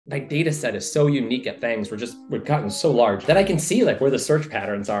my data set is so unique at things. We've gotten so large that I can see like where the search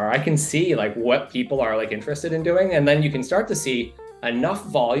patterns are. I can see like what people are like interested in doing. And then you can start to see enough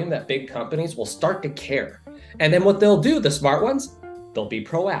volume that big companies will start to care. And then what they'll do, the smart ones, they'll be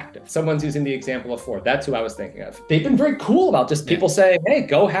proactive. Someone's using the example of Ford. That's who I was thinking of. They've been very cool about just people saying, hey,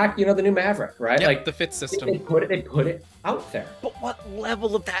 go hack, the new Maverick, right? Yep, like the fit system. They put it out there. But what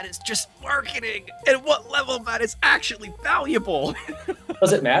level of that is just marketing? And what level of that is actually valuable?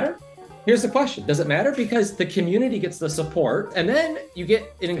 Does it matter? Here's the question. Does it matter? Because the community gets the support, and then you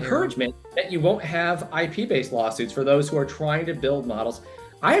get an encouragement that you won't have IP-based lawsuits for those who are trying to build models.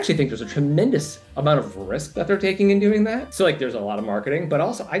 I actually think there's a tremendous amount of risk that they're taking in doing that. So like there's a lot of marketing, but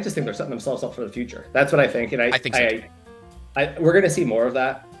also I just think they're setting themselves up for the future. That's what I think. And I think so. We're going to see more of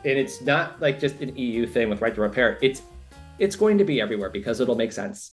that. And it's not like just an EU thing with right to repair. It's going to be everywhere because it'll make sense.